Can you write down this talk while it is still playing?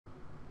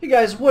Hey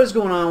guys, what is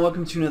going on?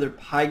 Welcome to another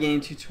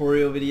Pygame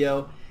tutorial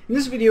video. In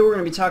this video we're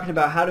going to be talking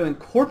about how to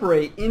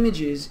incorporate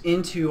images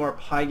into our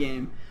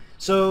Pygame.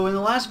 So in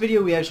the last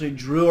video we actually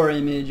drew our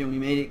image and we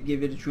made it,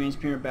 give it a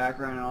transparent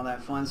background and all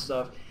that fun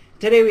stuff.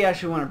 Today we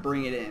actually want to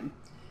bring it in.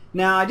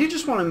 Now I do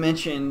just want to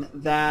mention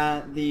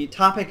that the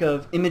topic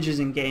of images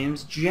in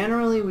games,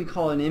 generally we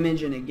call an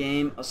image in a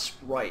game a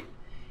sprite.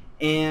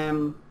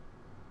 And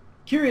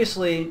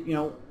curiously,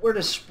 where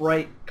does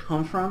sprite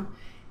come from?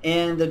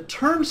 And the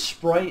term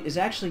sprite is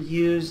actually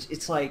used,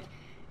 it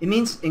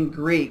means in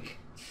Greek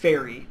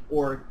fairy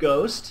or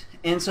ghost.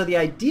 And so the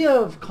idea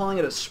of calling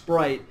it a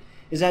sprite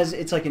is as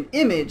it's like an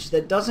image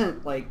that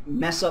doesn't like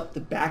mess up the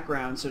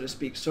background, so to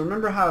speak. So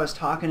remember how I was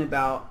talking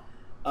about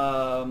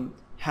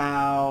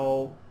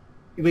how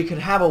we could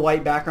have a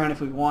white background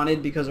if we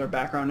wanted because our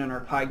background in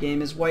our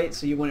Pygame is white,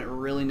 so you wouldn't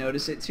really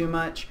notice it too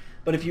much.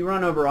 But if you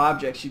run over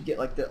objects, you get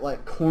like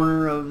that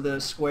corner of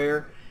the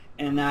square,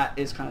 and that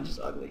is kind of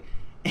just ugly.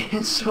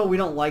 And so we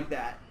don't like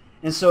that.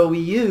 And so we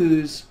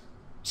use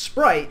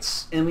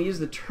sprites, and we use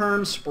the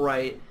term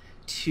sprite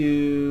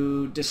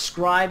to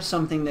describe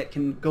something that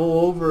can go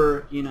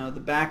over,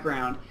 the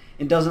background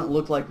and doesn't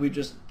look like we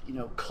just,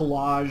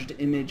 collaged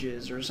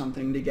images or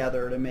something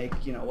together to make,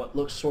 what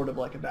looks sort of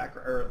like a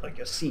background or like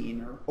a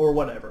scene or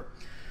whatever.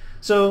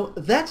 So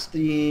that's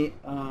the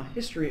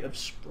history of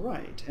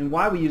sprite and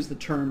why we use the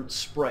term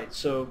sprite.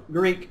 So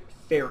Greek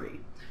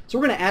fairy. So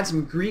we're going to add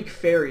some Greek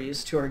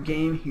fairies to our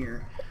game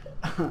here.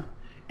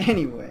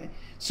 Anyway,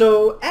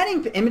 so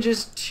adding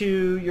images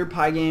to your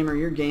Pygame or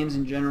your games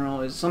in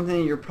general is something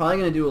that you're probably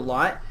going to do a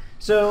lot.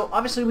 So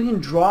obviously we can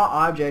draw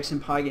objects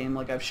in Pygame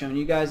like I've shown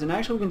you guys, and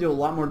actually we can do a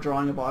lot more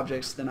drawing of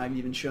objects than I've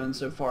even shown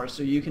so far.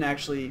 So you can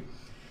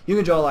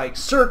draw like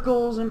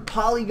circles and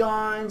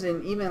polygons,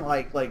 and even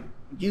like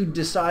you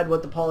decide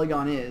what the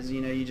polygon is.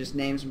 You just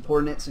name some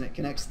coordinates and it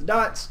connects the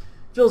dots,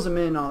 fills them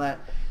in and all that.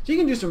 So you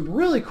can do some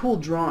really cool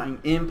drawing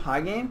in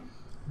Pygame,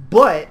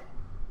 but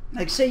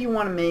like say you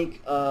want to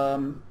make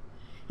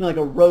like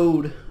a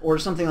road or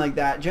something like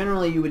that.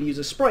 Generally you would use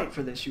a sprite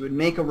for this. You would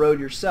make a road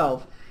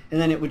yourself,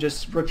 and then it would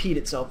just repeat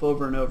itself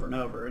over and over and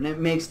over, and it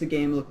makes the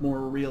game look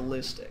more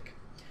realistic.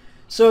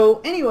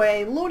 So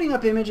anyway, loading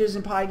up images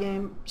in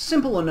Pygame,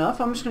 simple enough.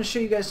 I'm just going to show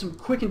you guys some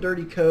quick and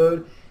dirty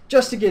code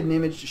just to get an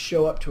image to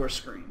show up to our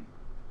screen.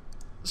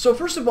 So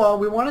first of all,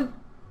 we want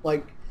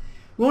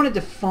to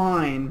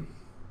define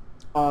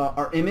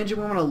our image, and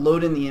we want to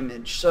load in the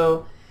image.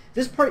 So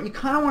this part you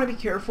kind of want to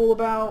be careful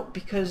about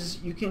because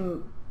you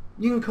can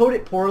code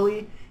it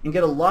poorly and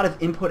get a lot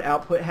of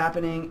input-output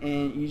happening,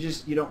 and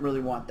you don't really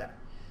want that.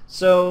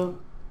 So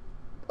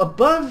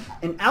above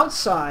and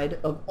outside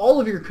of all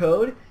of your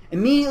code,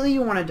 immediately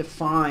you want to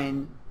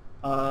define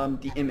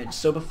the image.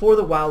 So before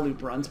the while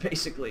loop runs,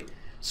 basically.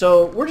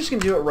 So we're just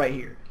going to do it right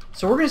here.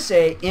 So we're going to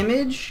say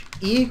image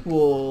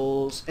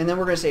equals, and then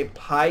we're going to say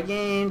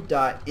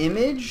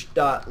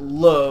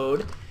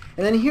pygame.image.load,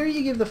 and then here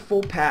you give the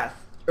full path,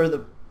 or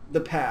the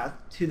path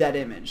to that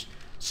image.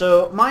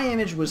 So my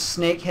image was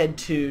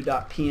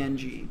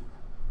snakehead2.png,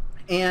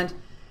 and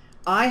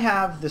I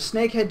have the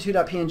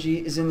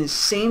snakehead2.png is in the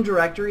same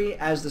directory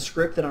as the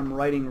script that I'm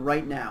writing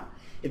right now.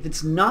 If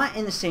it's not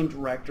in the same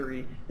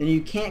directory, then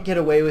you can't get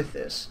away with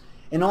this.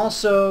 And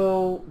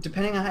also,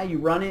 depending on how you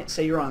run it,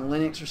 say you're on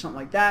Linux or something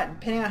like that,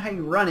 depending on how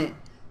you run it,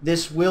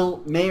 this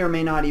may or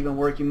may not even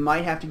work. You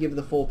might have to give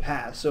the full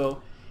path.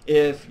 So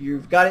if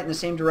you've got it in the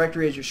same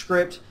directory as your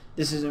script,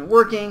 this isn't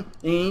working,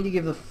 then you need to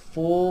give the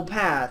full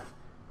path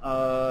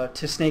to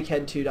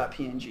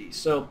snakehead2.png.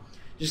 So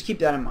just keep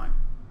that in mind.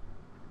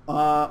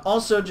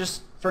 Also,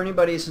 just for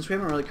anybody, since we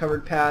haven't really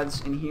covered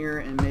paths in here,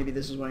 and maybe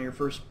this is one of your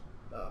first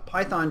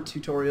Python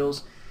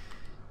tutorials,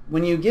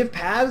 when you give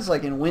paths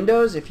like in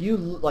Windows, if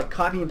you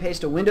copy and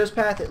paste a Windows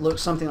path, it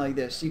looks something like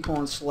this: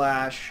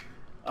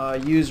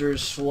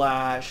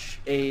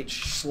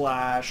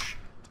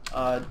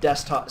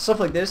 /users/h/desktop, stuff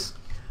like this.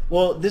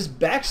 Well, this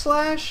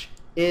backslash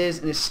is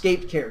an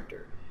escaped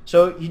character,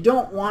 so you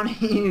don't want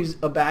to use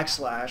a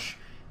backslash.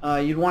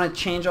 You'd want to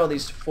change all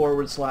these to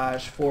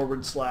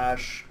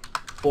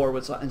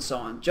 // and so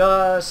on,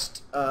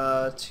 just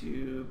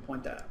to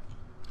point that out.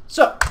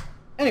 So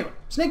anyway,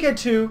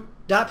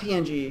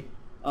 snakehead2.png,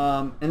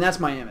 and that's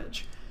my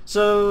image.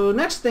 So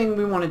next thing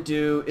we want to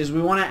do is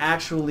we want to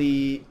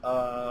actually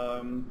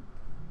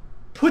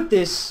put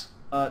this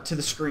to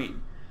the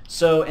screen,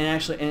 so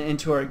and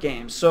into our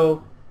game.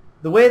 So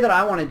the way that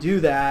I want to do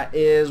that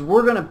is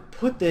we're going to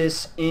put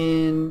this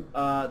in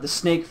the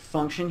snake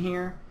function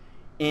here.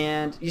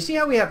 And you see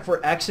how we have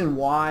for x and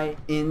y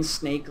in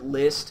snake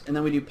list, and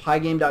then we do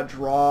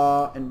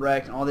pygame.draw and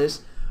rect and all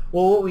this?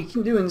 Well, what we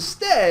can do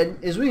instead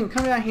is we can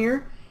come down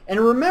here, and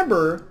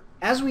remember,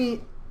 as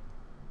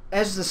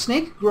the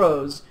snake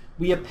grows,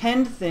 we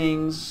append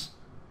things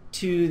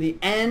to the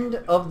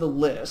end of the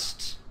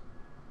list,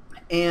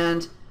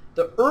 and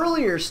the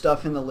earlier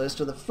stuff in the list,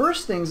 or the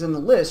first things in the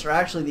list, are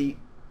actually the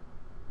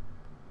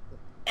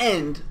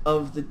end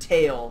of the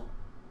tail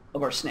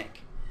of our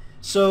snake.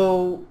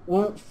 So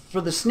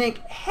for the snake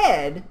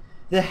head,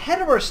 The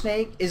head of our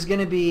snake is going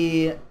to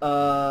be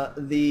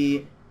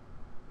the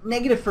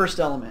negative first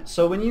element.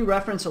 So when you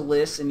reference a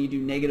list and you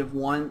do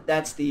 -1,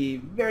 that's the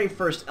very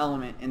first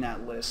element in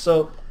that list.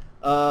 So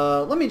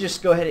let me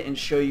just go ahead and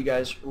show you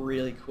guys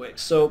really quick.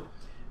 So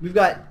we've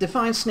got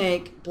define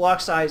snake,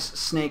 block size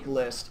snake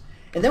list.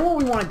 And then what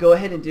we want to go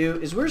ahead and do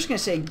is we're just going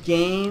to say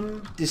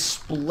game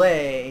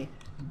display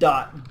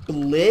dot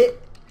blit,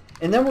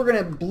 and then we're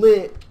going to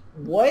blit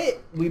what?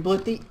 We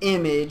blit the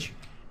image,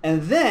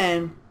 and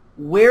then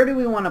where do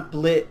we want to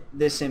blit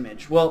this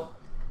image? Well,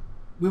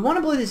 we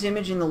want to blit this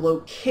image in the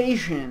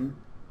location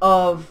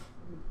of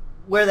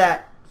where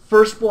that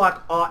first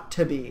block ought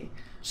to be.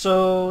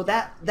 So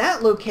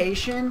that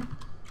location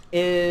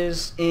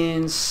is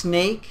in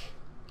snake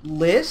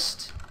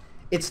list.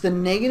 It's the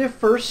negative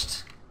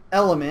first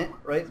element,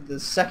 right? The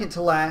second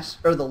to last,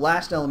 or the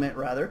last element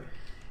rather.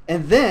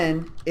 And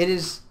then it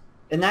is,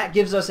 and that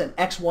gives us an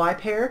XY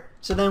pair.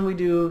 So then we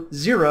do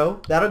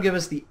 0. That'll give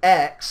us the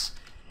X.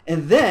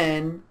 And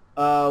then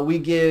we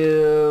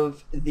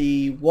give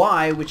the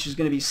Y, which is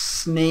going to be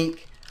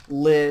snake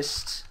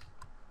list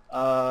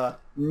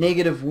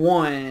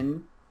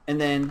 -1, and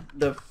then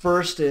the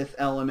firstth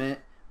element,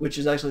 which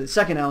is actually the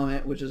second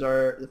element, which is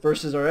the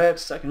first is our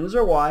X, second is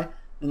our Y,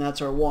 and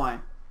that's our Y.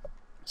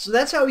 So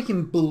that's how we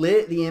can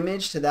blit the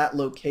image to that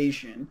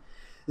location.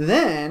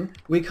 Then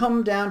we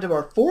come down to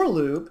our for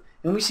loop,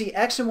 and we see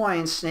X and Y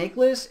in snake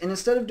list, and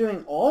instead of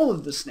doing all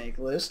of the snake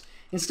list,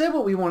 instead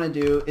what we want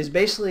to do is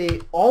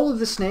basically all of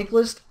the snake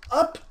list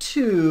up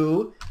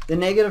to the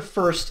negative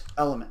first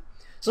element.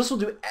 So this will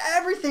do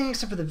everything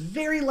except for the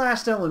very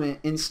last element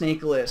in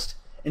snake list,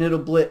 and it'll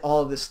blit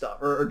all of this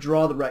stuff, or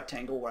draw the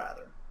rectangle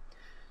rather.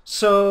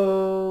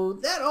 So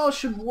that all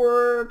should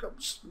work.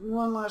 Just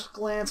one last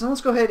glance, and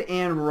let's go ahead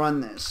and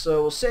run this.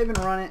 So we'll save and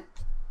run it.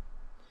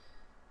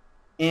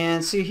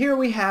 And see, here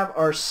we have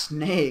our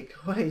snake.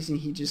 Why isn't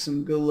he just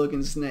some good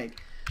looking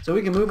snake? So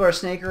we can move our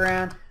snake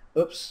around.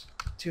 Oops,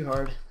 too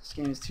hard. This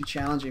game is too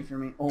challenging for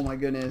me. Oh my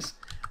goodness.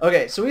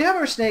 Okay, so we have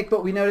our snake,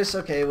 but we notice,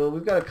 okay, well,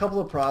 we've got a couple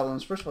of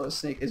problems. First of all, the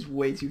snake is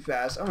way too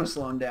fast. I'm going to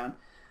slow him down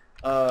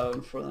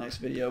for the next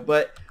video.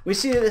 But we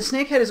see that the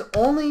snake head is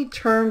only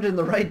turned in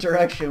the right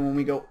direction when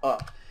we go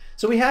up.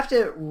 So we have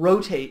to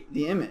rotate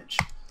the image.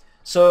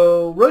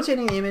 So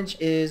rotating the image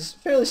is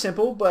fairly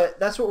simple, but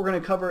that's what we're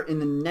going to cover in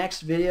the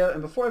next video.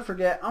 And before I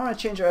forget, I want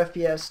to change our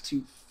FPS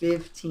to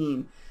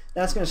 15.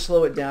 That's going to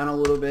slow it down a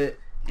little bit,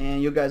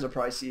 and you guys will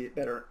probably see it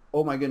better.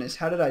 Oh my goodness,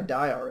 how did I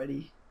die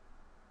already?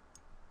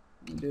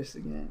 Let me do this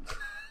again.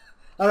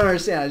 I don't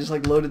understand. I just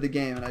like loaded the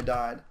game and I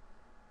died.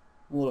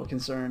 I'm a little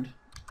concerned.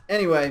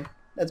 Anyway,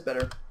 that's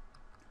better.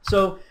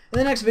 So in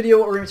the next video,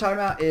 what we're going to talk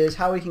about is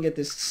how we can get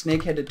this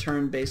snake head to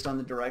turn based on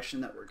the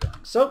direction that we're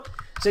going. So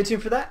stay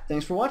tuned for that.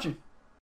 Thanks for watching.